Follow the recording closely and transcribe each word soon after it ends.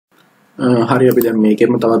හරි අපි දැන්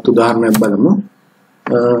මේකෙම තවත් උදාහරණයක් බලමු.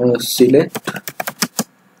 Select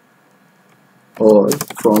all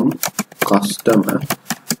from customer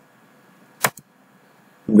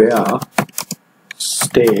where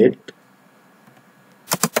state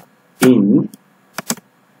in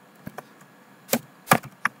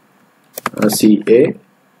CA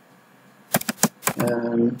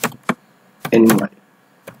and NY.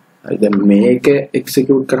 දැන් මේක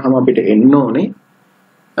එක්සිකියුට් කරාම අපිට එන්න ඕනේ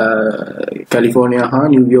කැලිෆෝනියා හා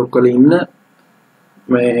නිව්යෝක් වල ඉන්න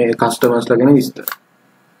මේ කස්ටමර්ස්ලා ගැන විස්තර.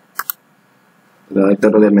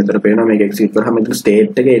 ඒතර දැන් මෙතන පේනවා මේක එක්සිකියුට් කරාම මෙතන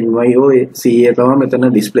ස්ටේට් එක NY ඕ CA තමයි මෙතන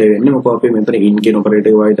ඩිස්ප්ලේ වෙන්නේ. මොකද අපි මෙතන in කියන ඔපරේටර්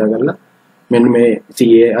එක වයිටා කරලා මෙන්න මේ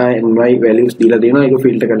CA NY values දීලා දෙනවා ඒක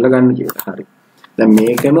ෆිල්ටර් කරලා ගන්න කියලා. හරි. දැන්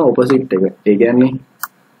මේකම ඔපොසිට් එක. ඒ කියන්නේ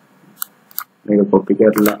මේක කොපි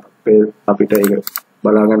කරලා අපිට ඒක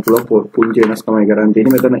බලා ගන්න පුළුවන් පුංචි වෙනස්කමයි කරන්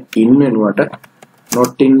තියෙන්නේ. මෙතන in වෙනුවට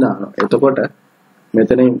not in දානවා. එතකොට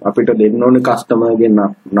මෙතන අපිට දෙන්න ඕනේ කස්ටමර් ගේ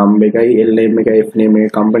නම් එකයි LM එකයි FNAME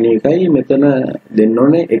එකයි කම්පැනි එකයි මෙතන දෙන්න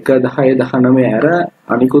ඕනේ 1 10 19 ඇර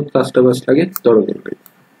අනිකුත් කස්ටමර්ස්ලාගේ තොරතුරු.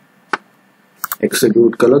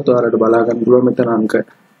 එක්සිකියුට් කළොත් ඔයාලට බලා ගන්න පුළුවන් මෙතන අංක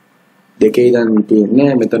දෙකේ ඉඳන් තියෙන්නේ.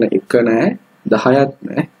 මෙතන 1 නෑ 10ක්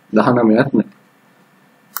නෑ 19ක් නෑ.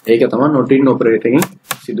 ඒක තමයි not in operator එකෙන්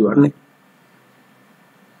සිදුවන්නේ.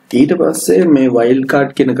 ඊට පස්සේ මේ wild card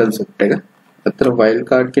කියන concept එක. අතන wild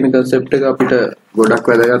card කියන concept එක අපිට ගොඩක්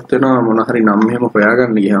වැදගත් වෙනවා මොන හරි නම් එහෙම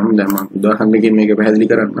හොයාගන්න ගියාම. දැන් මම උදාහරණයකින් මේක පැහැදිලි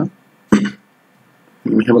කරන්නම්.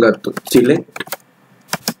 මෙහෙම ගත්තොත් select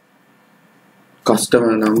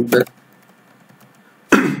customer number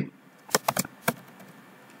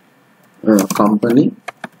company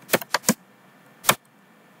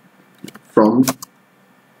from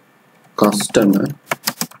customer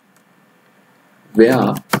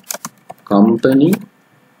where company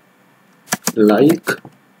like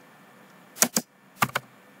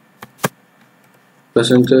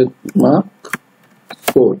percentage mark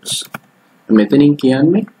sports. මෙතනින්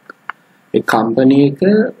කියන්නේ ඒ කම්පැනි එක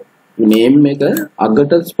නේම් එක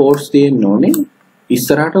අගට ස්පෝර්ට්ස් තියෙන්න ඕනේ.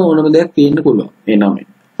 ඉස්සරහට ඕනම දෙයක් තියෙන්න පුළුවන් ඒ නමෙන්.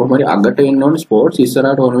 කොහොම හරි අගට වෙන්න ඕනේ ස්පෝර්ට්ස්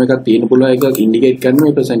ඉස්සරහට ඕනම එකක් තියෙන්න පුළුවන්. ඒක ඉන්ඩිකේට් කරන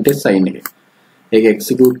මේ percentage sign එක. ඒක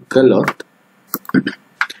එක්සිකියුට් කළොත්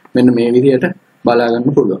මෙන්න මේ විදිහට බලා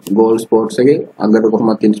ගන්න පුළුවන්. goal sports එකේ අගට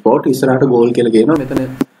කොහොමද තියෙන sport ඉස්සරහට goal කියලා කියනවා. මෙතන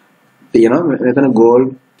තියෙනවා මෙතන goal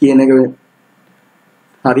කියන එක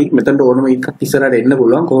හරි මෙතනට ඕනම එකක් ඉස්සරහට එන්න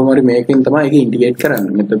පුළුවන්. කොහොම හරි මේකෙන් තමයි ඒක ඉන්ඩිකේට්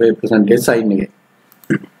කරන්නේ. මෙතන මේ percentage sign එකේ.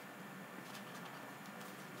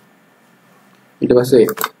 ඊට පස්සේ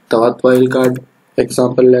තවත් wild card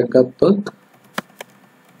example එකක් ගත්තොත්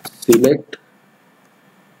select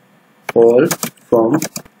all from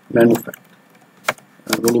manufacturer.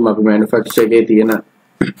 මුලින්ම අපි manufacturer එකේ තියෙන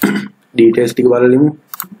details ටික බලලමු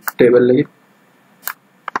table එකේ.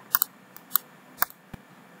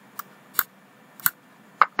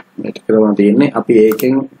 මේක කරලා තියෙන්නේ අපි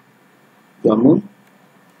ඒකෙන් ගමු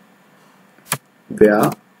where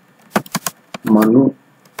manu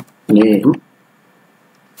name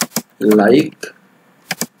like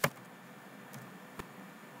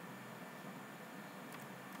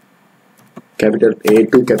capital A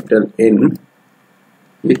to capital N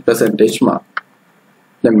with percentage mark.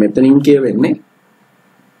 දැන් මෙතනින් කියවෙන්නේ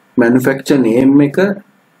manufacturer name එක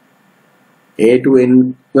A to N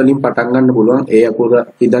වලින් පටන් ගන්න පුළුවන්. A අකුර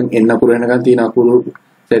ඉඳන් N අකුර වෙනකන් තියෙන අකුරු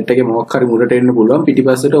set එකේ මොකක් හරි මුලට එන්න පුළුවන්.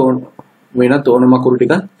 පිටිපස්සට වෙනත් ඕනම අකුරු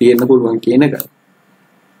ටික තියෙන්න පුළුවන් කියන එක.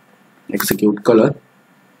 execute කළොත්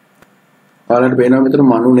ඔයාලට පේනවා මෙතන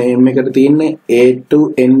manu name එකට තියෙන්නේ A to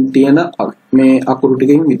N තියෙන මේ අකුරු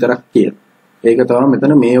ටිකෙන් විතරක් කියලා. ඒක තමයි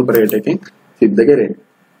මෙතන මේ ඔපරේටර් එකෙන් සිද්ධ කරන්නේ.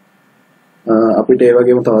 අපිට ඒ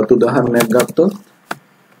වගේම තවත් උදාහරණයක් ගත්තොත්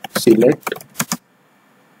select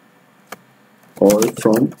all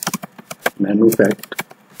from manufacturer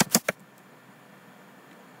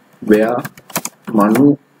where manu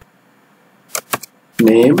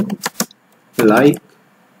name like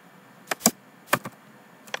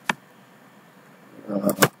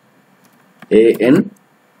AN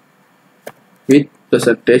with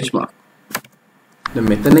percentage mark. දැන්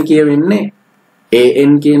මෙතන කියවෙන්නේ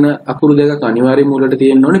AN කියන අකුරු දෙකක් අනිවාර්යයෙන් මුලට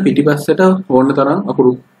තියෙන්න ඕනේ. පිටිපස්සට ඕන තරම්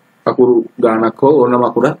අකුරු ගානක් හෝ ඕනම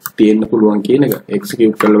අකුරක් තියෙන්න පුළුවන් කියන එක.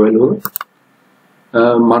 එක්සිකියුට් කරලා බලුවොත්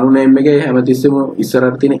මනු නේම් එකේ හැමතිස්සෙම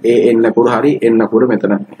ඉස්සරහට තියෙන AN අකුර හරි N අකුර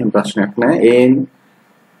මෙතන එහෙම ප්‍රශ්නයක් නැහැ. AN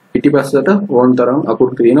පිටිපස්සට ඕන තරම්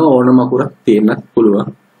අකුරු තියෙන ඕනම අකුරක් තියෙන්න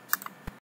පුළුවන්.